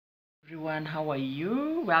Everyone, how are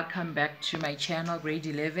you? Welcome back to my channel, grade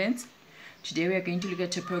 11th. Today we are going to look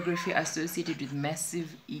at topography associated with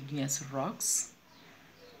massive igneous rocks.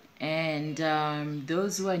 And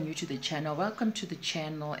those who are new to the channel, welcome to the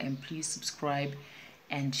channel, and please subscribe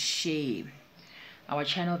and share. Our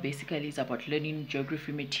channel basically is about learning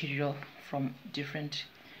geography material from different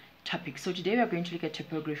topics. So today we are going to look at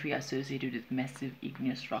topography associated with massive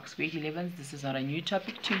igneous rocks. Grade 11, this is not a new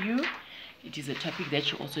topic to you. It is a topic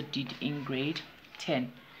that you also did in grade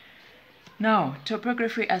 10. Now,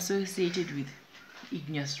 topography associated with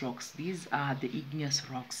igneous rocks. These are the igneous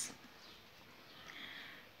rocks.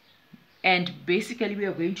 And basically we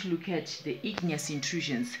are going to look at the igneous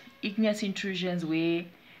intrusions. Igneous intrusions where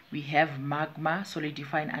we have magma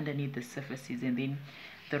solidifying underneath the surfaces and then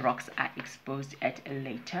the rocks are exposed at a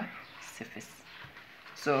later surface.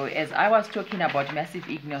 So as I was talking about massive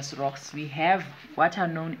igneous rocks, we have what are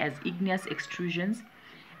known as igneous extrusions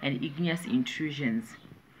and igneous intrusions.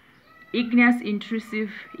 Igneous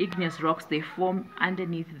intrusive igneous rocks, they form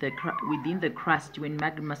underneath within the crust when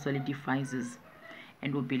magma solidifies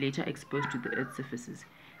and will be later exposed to the earth's surfaces.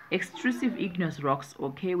 Extrusive igneous rocks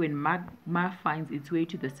occur when magma finds its way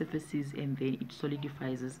to the surfaces and then it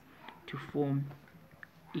solidifies to form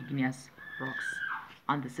igneous rocks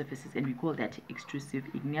on the surfaces, and we call that extrusive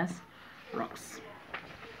igneous rocks.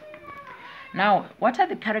 Now, what are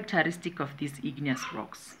the characteristics of these igneous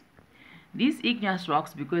rocks? These igneous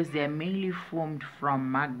rocks, because they are mainly formed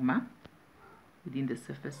from magma within the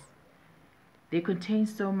surface, they contain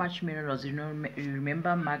so much minerals. You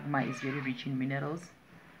remember magma is very rich in minerals,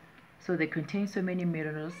 so they contain so many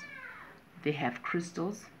minerals. They have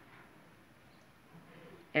crystals,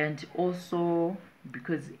 and also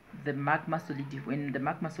because the magma when the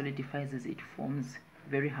magma solidifies, it forms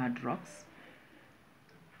very hard rocks.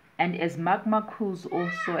 And as magma cools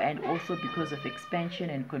also, and also because of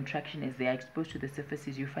expansion and contraction as they are exposed to the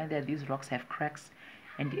surfaces, you find that these rocks have cracks,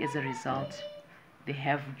 and as a result they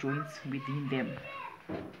have joints within them.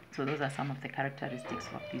 So those are some of the characteristics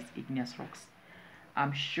of these igneous rocks.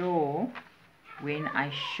 I'm sure when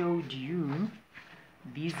I showed you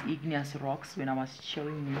these igneous rocks, when I was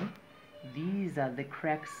showing you, these are the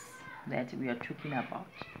cracks that we are talking about.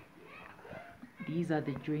 These are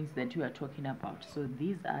the joints that we are talking about. So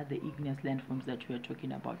these are the igneous landforms that we are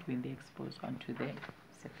talking about when they're exposed onto the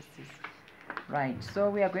surfaces. Right,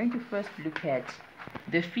 so we are going to first look at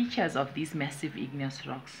the features of these massive igneous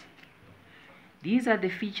rocks. These are the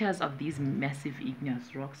features of these massive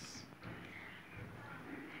igneous rocks.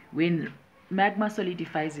 When magma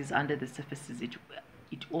solidifies under the surfaces, it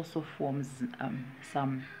also forms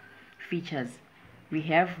some features. We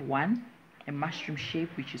have one, a mushroom shape,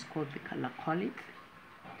 which is called the Lacaliph.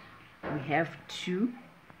 We have two,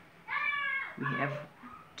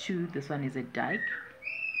 this one is a dike.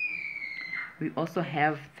 We also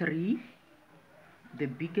have three, the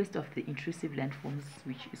biggest of the intrusive landforms,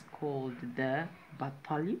 which is called the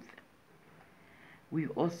Batholith. We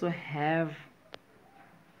also have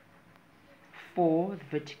four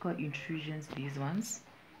vertical intrusions, these ones,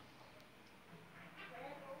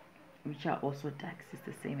 which are also Dikes, is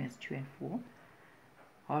the same as 2 and 4.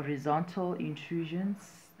 Horizontal intrusions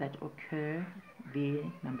that occur there,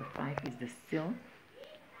 number 5 is the sill.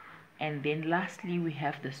 And then lastly we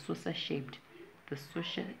have the saucer-shaped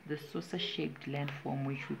landform,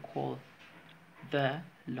 which we call the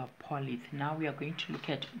Lacaliph. Now we are going to look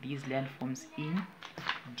at these landforms in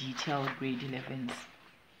detail, grade 11s.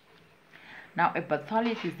 Now a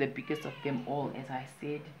Batholith is the biggest of them all, as I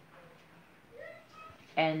said.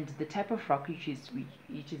 And the type of rock which is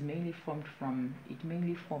mainly formed from, it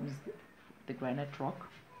mainly forms the granite rock.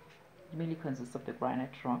 It mainly consists of the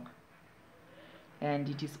granite rock, and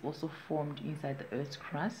it is also formed inside the earth's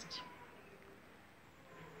crust.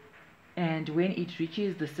 And when it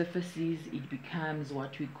reaches the surfaces, it becomes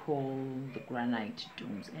what we call the granite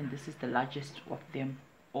domes, and this is the largest of them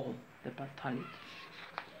all, the Batholith.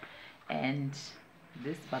 And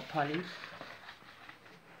this Batholith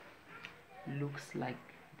looks like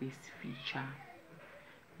this feature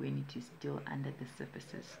when it is still under the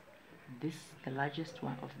surfaces. This, the largest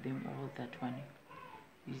one of them all, that one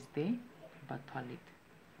is the Batholith.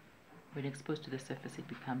 When exposed to the surface, it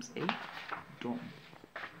becomes a dome.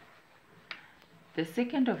 The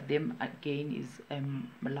second of them again is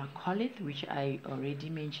Lacaliph, which I already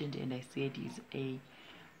mentioned, and I said is a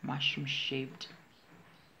mushroom shaped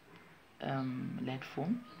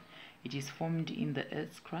landform. It is formed in the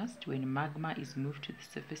earth's crust when magma is moved to the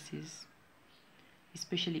surfaces,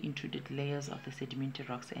 especially intruded layers of the sedimentary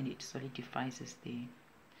rocks, and it solidifies there.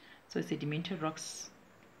 So sedimentary rocks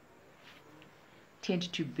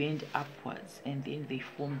tend to bend upwards, and then they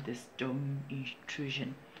form this dome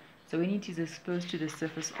intrusion. So when it is exposed to the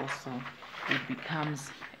surface also, it becomes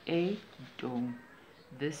a dome.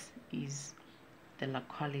 This is the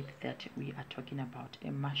Lacaliph that we are talking about,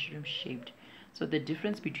 a mushroom shaped. So the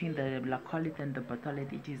difference between the Lacaliph and the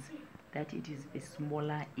Batholith, it is that it is a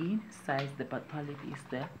smaller in size. The Batholith is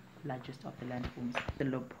the largest of the landforms. The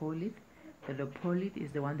Lacaliph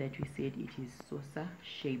is the one that we said it is saucer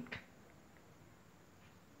shaped.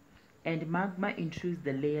 And magma intrudes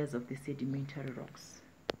the layers of the sedimentary rocks.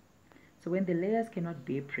 So when the layers cannot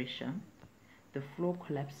bear pressure, the floor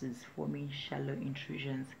collapses, forming shallow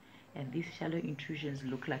intrusions, and these shallow intrusions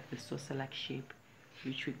look like the saucer-like shape,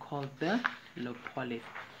 which we call the Lacaliph.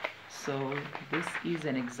 So this is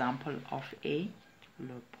an example of a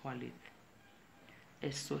Lacaliph,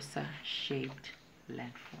 a saucer-shaped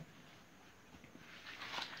landform.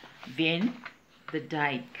 Then the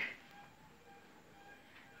dike.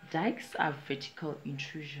 Dikes are vertical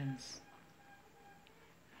intrusions.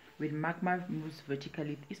 When magma moves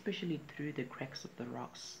vertically, especially through the cracks of the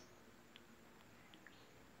rocks,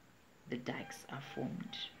 the dikes are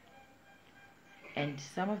formed. And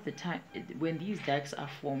some of the time, when these dikes are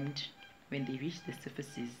formed, when they reach the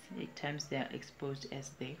surfaces, at times they are exposed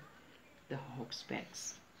as the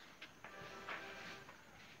hawksbacks.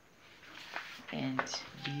 And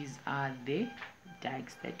these are the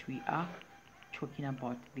dikes that we are talking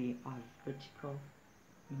about. They are vertical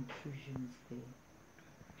intrusions there.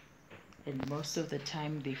 And most of the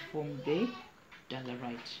time they form the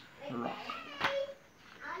dolerite rock.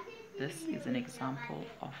 This is an example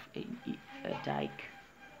of a dike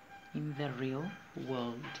in the real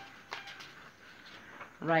world.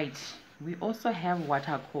 Right, we also have what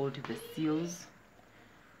are called the seals.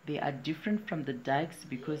 They are different from the dikes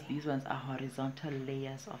because these ones are horizontal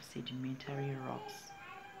layers of sedimentary rocks.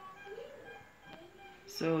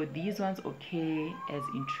 So these ones occur as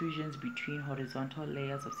intrusions between horizontal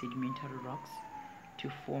layers of sedimentary rocks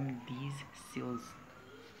to form these seals.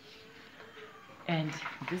 And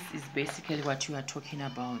this is basically what you are talking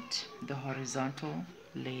about, the horizontal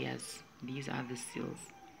layers. These are the seals.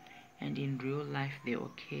 And in real life they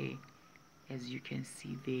occur, as you can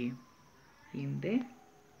see there in the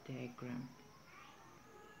diagram.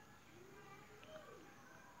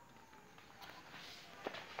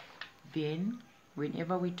 Then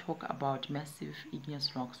whenever we talk about massive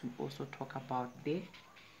igneous rocks, we also talk about the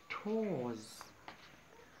tores.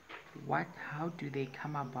 How do they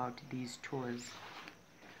come about, these tores?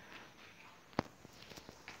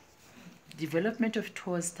 Development of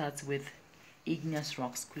tores starts with igneous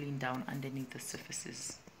rocks cooling down underneath the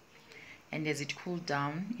surfaces, and as it cools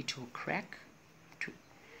down, it will crack.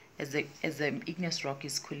 As the igneous rock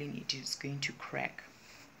is cooling, it is going to crack,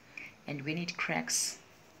 and when it cracks,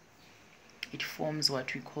 it forms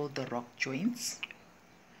what we call the rock joints.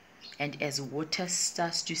 And as water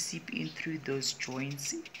starts to seep in through those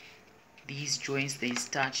joints, these joints, they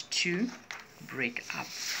start to break up.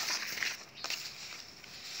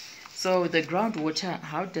 So the groundwater,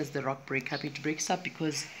 how does the rock break up? It breaks up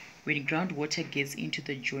because when groundwater gets into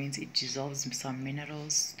the joints, it dissolves some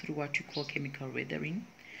minerals through what we call chemical weathering.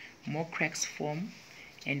 More cracks form,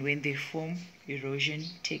 and when they form, erosion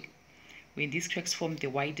when these cracks form, they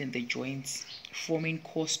widen the joints, forming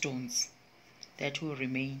core stones that will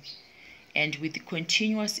remain. And with the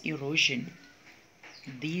continuous erosion,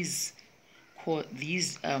 these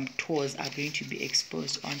tores are going to be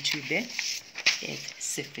exposed onto the earth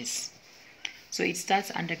surface. So it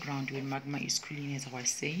starts underground when magma is cooling, as I was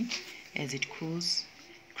saying. As it cools,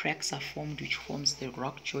 cracks are formed, which forms the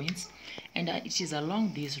rock joints, and it is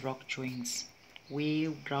along these rock joints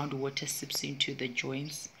where groundwater seeps into the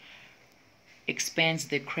joints, expands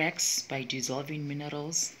the cracks by dissolving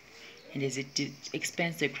minerals, and as it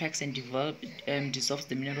expands the cracks and dissolves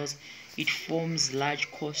the minerals, it forms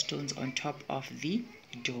large core stones on top of the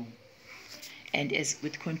dome. And as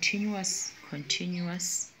with continuous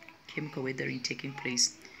chemical weathering taking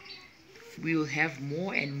place, we will have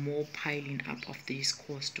more and more piling up of these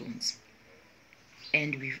core stones,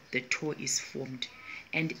 and the tor is formed.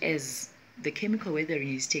 And as the chemical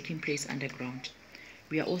weathering is taking place underground,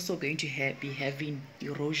 we are also going to be having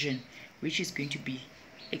erosion, which is going to be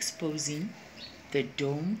exposing the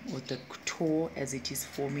dome or the tor as it is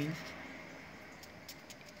forming,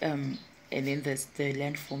 and then the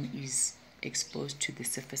landform is exposed to the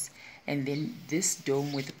surface, and then this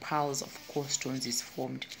dome with piles of core stones is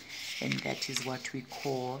formed, and that is what we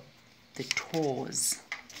call the tores.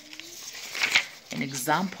 An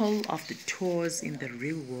example of the tores in the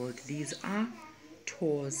real world, these are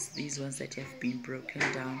tores, these ones that have been broken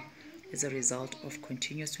down as a result of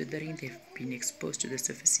continuous weathering. They've been exposed to the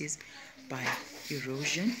surfaces by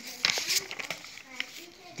erosion.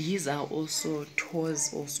 These are also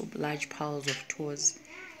tors, also large piles of tors,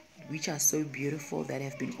 which are so beautiful that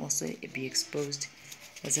have been also be exposed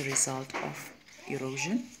as a result of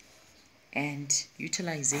erosion. And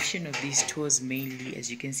utilization of these tors mainly, as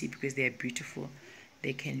you can see, because they are beautiful,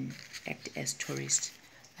 they can act as tourist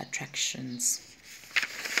attractions.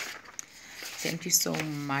 Thank you so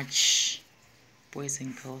much, boys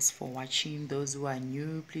and girls, for watching. Those who are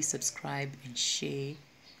new, please subscribe and share.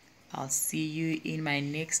 I'll see you in my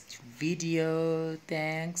next video.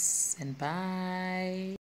 Thanks and bye.